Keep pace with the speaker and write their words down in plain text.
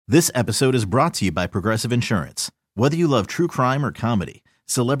This episode is brought to you by Progressive Insurance. Whether you love true crime or comedy,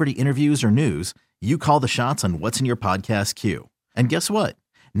 celebrity interviews or news, you call the shots on what's in your podcast queue. And guess what?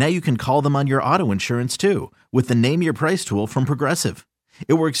 Now you can call them on your auto insurance too with the Name Your Price tool from Progressive.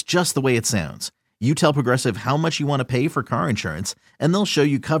 It works just the way it sounds. You tell Progressive how much you want to pay for car insurance, and they'll show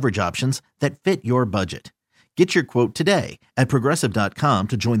you coverage options that fit your budget. Get your quote today at Progressive.com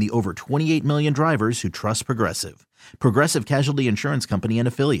to join the over 28 million drivers who trust Progressive. Progressive Casualty Insurance Company and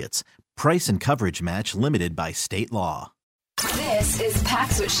Affiliates. Price and coverage match limited by state law. This is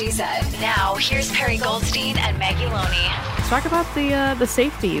Pax What She Said. Now, here's Perry Goldstein and Maggie Loney. Let's talk about the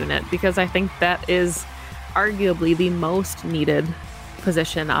safety unit, because I think that is arguably the most needed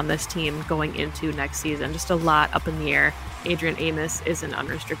position on this team going into next season. Just a lot up in the air. Adrian Amos is an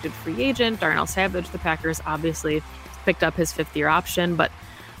unrestricted free agent. Darnell Savage, the Packers obviously picked up his fifth-year option, but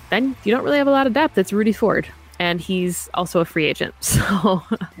then you don't really have a lot of depth. It's Rudy Ford, and he's also a free agent. So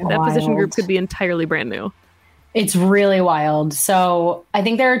that position group could be entirely brand new. It's really wild. So I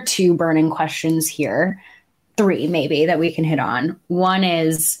think there are two burning questions here, three maybe, that we can hit on. One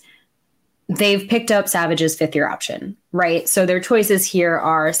is they've picked up Savage's fifth-year option, right? So their choices here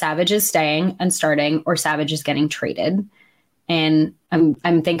are Savage is staying and starting, or Savage is getting traded. And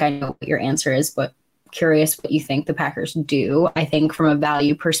I think I know what your answer is, but curious what you think the Packers do. I think from a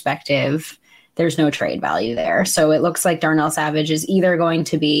value perspective, there's no trade value there. So it looks like Darnell Savage is either going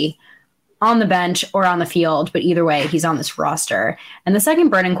to be on the bench or on the field, but either way, he's on this roster. And the second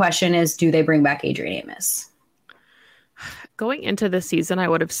burning question is, do they bring back Adrian Amos? Going into this season, I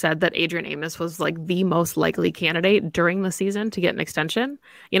would have said that Adrian Amos was like the most likely candidate during the season to get an extension.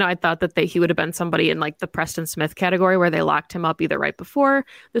 You know, I thought that he would have been somebody in like the Preston Smith category where they locked him up either right before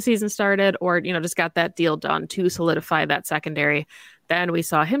the season started or, you know, just got that deal done to solidify that secondary. Then we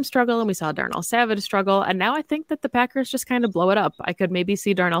saw him struggle and we saw Darnell Savage struggle. And now I think that the Packers just kind of blow it up. I could maybe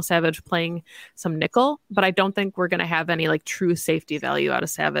see Darnell Savage playing some nickel, but I don't think we're going to have any like true safety value out of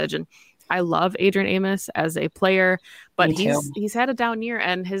Savage. And I love Adrian Amos as a player, but he's had a down year,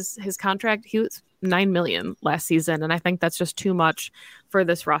 and his contract, he was $9 million last season. And I think that's just too much for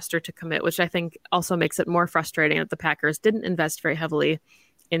this roster to commit, which I think also makes it more frustrating that the Packers didn't invest very heavily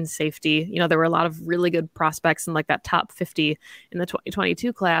in safety. You know, there were a lot of really good prospects in like that top 50 in the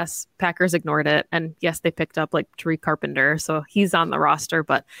 2022 class. Packers ignored it. And yes, they picked up like Tariq Carpenter. So he's on the roster,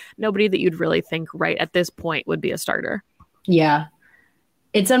 but nobody that you'd really think right at this point would be a starter. Yeah.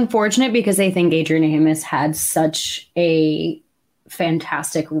 It's unfortunate because I think Adrian Amos had such a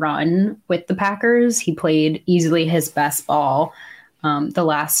fantastic run with the Packers. He played easily his best ball. The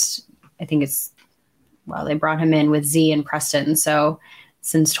last, I think it's, well, they brought him in with Z and Preston. So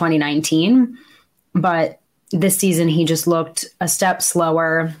since 2019, but this season he just looked a step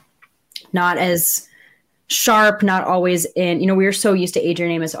slower, not as sharp, not always in, you know, we were so used to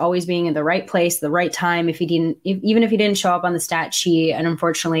Adrian Amos always being in the right place, the right time. Even if he didn't show up on the stat sheet, and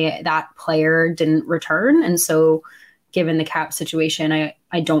unfortunately that player didn't return. And so given the cap situation,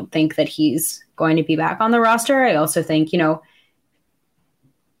 I don't think that he's going to be back on the roster. I also think, you know,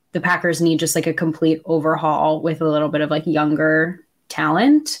 the Packers need just like a complete overhaul with a little bit of like younger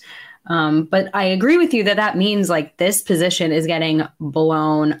talent. But I agree with you that means like this position is getting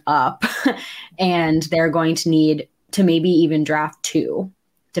blown up and they're going to need to maybe even draft 2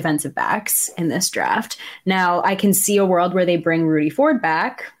 defensive backs in this draft. Now I can see a world where they bring Rudy Ford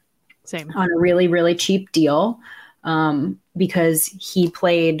back on a really, really cheap deal because he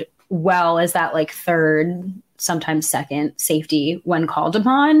played well as that like third, sometimes second safety when called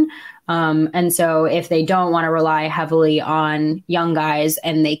upon. And so if they don't want to rely heavily on young guys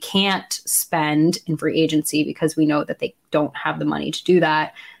and they can't spend in free agency because we know that they don't have the money to do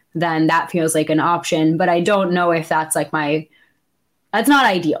that, then that feels like an option. But I don't know if that's like that's not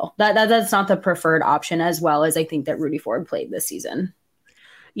ideal. That's not the preferred option, as well as I think that Rudy Ford played this season.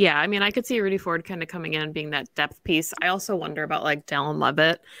 Yeah, I mean, I could see Rudy Ford kind of coming in and being that depth piece. I also wonder about like Dallin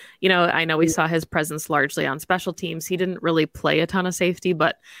Leavitt. You know, I know we saw his presence largely on special teams. He didn't really play a ton of safety,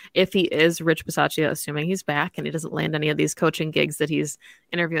 but if he is Rich Bisaccia, assuming he's back and he doesn't land any of these coaching gigs that he's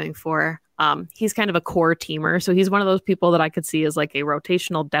interviewing for, he's kind of a core teamer. So he's one of those people that I could see as like a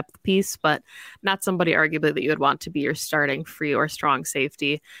rotational depth piece, but not somebody arguably that you would want to be your starting free or strong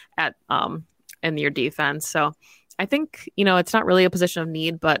safety at in your defense. So I think, you know, it's not really a position of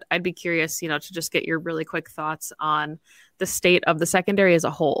need, but I'd be curious, you know, to just get your really quick thoughts on the state of the secondary as a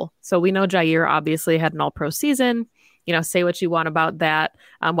whole. So we know Jaire obviously had an all-pro season. You know, say what you want about that,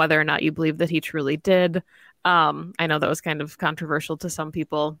 whether or not you believe that he truly did. I know that was kind of controversial to some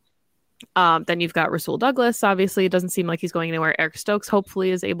people. Then you've got Rasul Douglas. Obviously, it doesn't seem like he's going anywhere. Eric Stokes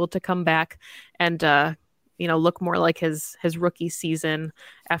hopefully is able to come back and, look more like his rookie season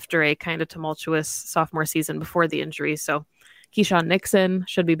after a kind of tumultuous sophomore season before the injury. So Keyshawn Nixon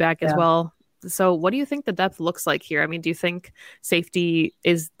should be back as well. So what do you think the depth looks like here? I mean, do you think safety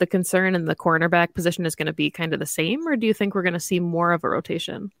is the concern and the cornerback position is going to be kind of the same, or do you think we're going to see more of a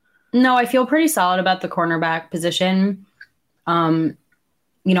rotation? No, I feel pretty solid about the cornerback position.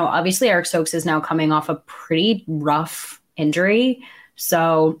 Obviously Eric Stokes is now coming off a pretty rough injury.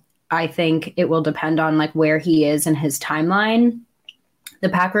 So I think it will depend on like where he is in his timeline. The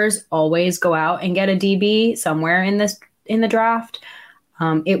Packers always go out and get a DB somewhere in the draft.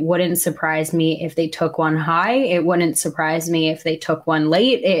 It wouldn't surprise me if they took one high. It wouldn't surprise me if they took one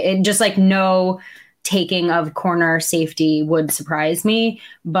late. It just like no taking of corner safety would surprise me,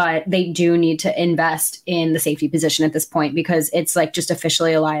 but they do need to invest in the safety position at this point because it's like just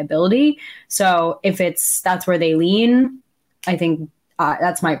officially a liability. So if that's where they lean, I think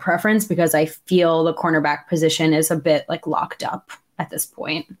that's my preference because I feel the cornerback position is a bit like locked up at this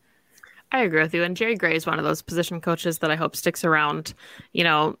point. I agree with you. And Jerry Gray is one of those position coaches that I hope sticks around,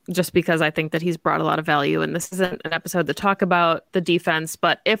 just because I think that he's brought a lot of value. And this isn't an episode to talk about the defense,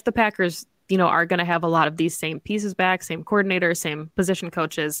 but if the Packers, are going to have a lot of these same pieces back, same coordinators, same position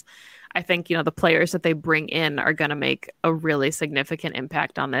coaches, I think, the players that they bring in are going to make a really significant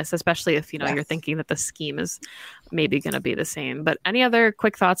impact on this, especially if, you're thinking that the scheme is maybe going to be the same. But any other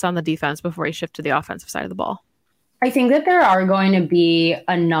quick thoughts on the defense before we shift to the offensive side of the ball? I think that there are going to be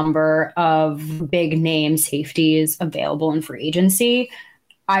a number of big name safeties available in free agency.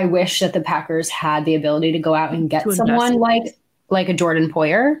 I wish that the Packers had the ability to go out and get someone like a Jordan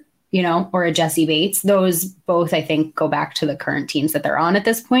Poyer, or a Jesse Bates. Those both, I think, go back to the current teams that they're on at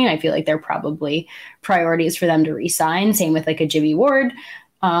this point. I feel like they're probably priorities for them to re-sign. Same with like a Jimmy Ward.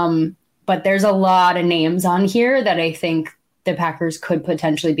 But there's a lot of names on here that I think the Packers could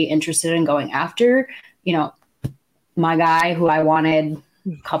potentially be interested in going after. My guy who I wanted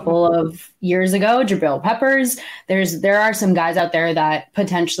a couple of years ago, Jabril Peppers. There are some guys out there that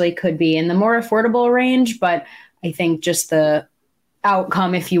potentially could be in the more affordable range, but I think just the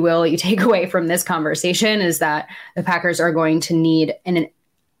outcome, if you will, you take away from this conversation is that the Packers are going to need an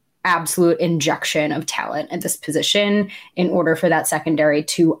absolute injection of talent at this position in order for that secondary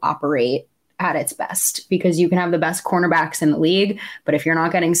to operate at its best, because you can have the best cornerbacks in the league, but if you're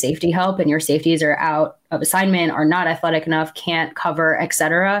not getting safety help and your safeties are out of assignment, are not athletic enough, can't cover,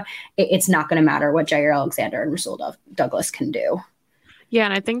 etc., it's not going to matter what Jair Alexander and Rasul Douglas can do. Yeah,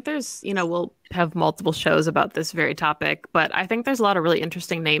 and I think there's, we'll have multiple shows about this very topic, but I think there's a lot of really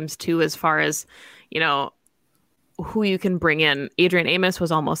interesting names too, as far as, who you can bring in. Adrian Amos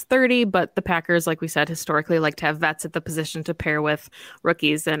was almost 30, but the Packers, like we said, historically like to have vets at the position to pair with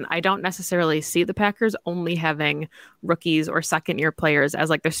rookies. And I don't necessarily see the Packers only having rookies or second-year players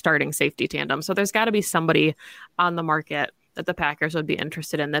as like their starting safety tandem. So there's got to be somebody on the market that the Packers would be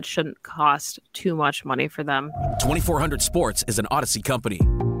interested in that shouldn't cost too much money for them. 2400 Sports is an Odyssey company.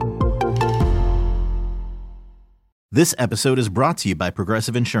 This episode is brought to you by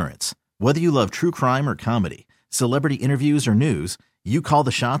Progressive Insurance. Whether you love true crime or comedy, celebrity interviews or news, you call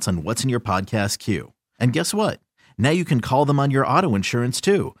the shots on what's in your podcast queue. And guess what? Now you can call them on your auto insurance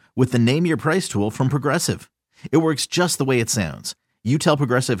too with the Name Your Price tool from Progressive. It works just the way it sounds. You tell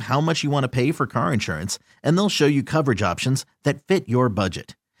Progressive how much you want to pay for car insurance, and they'll show you coverage options that fit your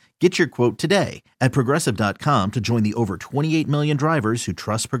budget. Get your quote today at Progressive.com to join the over 28 million drivers who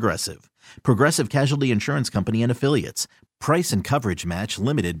trust Progressive. Progressive Casualty Insurance Company and Affiliates. Price and coverage match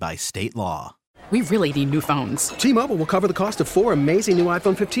limited by state law. We really need new phones. T-Mobile will cover the cost of 4 amazing new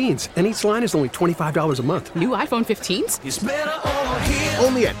iPhone 15s, and each line is only $25 a month. New iPhone 15s? It's better over here.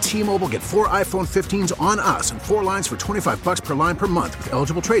 Only at T-Mobile, get 4 iPhone 15s on us and 4 lines for $25 per line per month with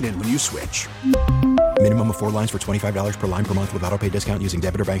eligible trade-in when you switch. Minimum of 4 lines for $25 per line per month with autopay discount using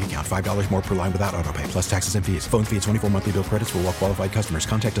debit or bank account. $5 more per line without autopay, plus taxes and fees. Phone fee at 24 monthly bill credits for well-qualified customers.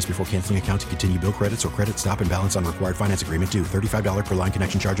 Contact us before canceling account to continue bill credits or credit stop and balance on required finance agreement due. $35 per line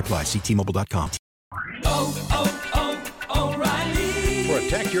connection charge applies. See T-Mobile.com. O'Reilly.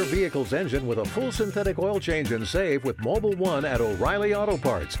 Protect your vehicle's engine with a full synthetic oil change and save with Mobil 1 at O'Reilly Auto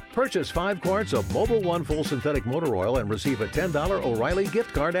Parts. Purchase 5 quarts of Mobil 1 full synthetic motor oil and receive a $10 O'Reilly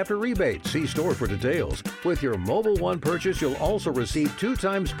gift card after rebate. See store for details. With your Mobil 1 purchase, you'll also receive 2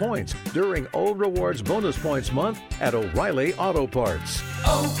 times points during O Rewards Bonus Points Month at O'Reilly Auto Parts.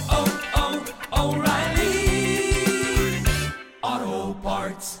 O'Reilly.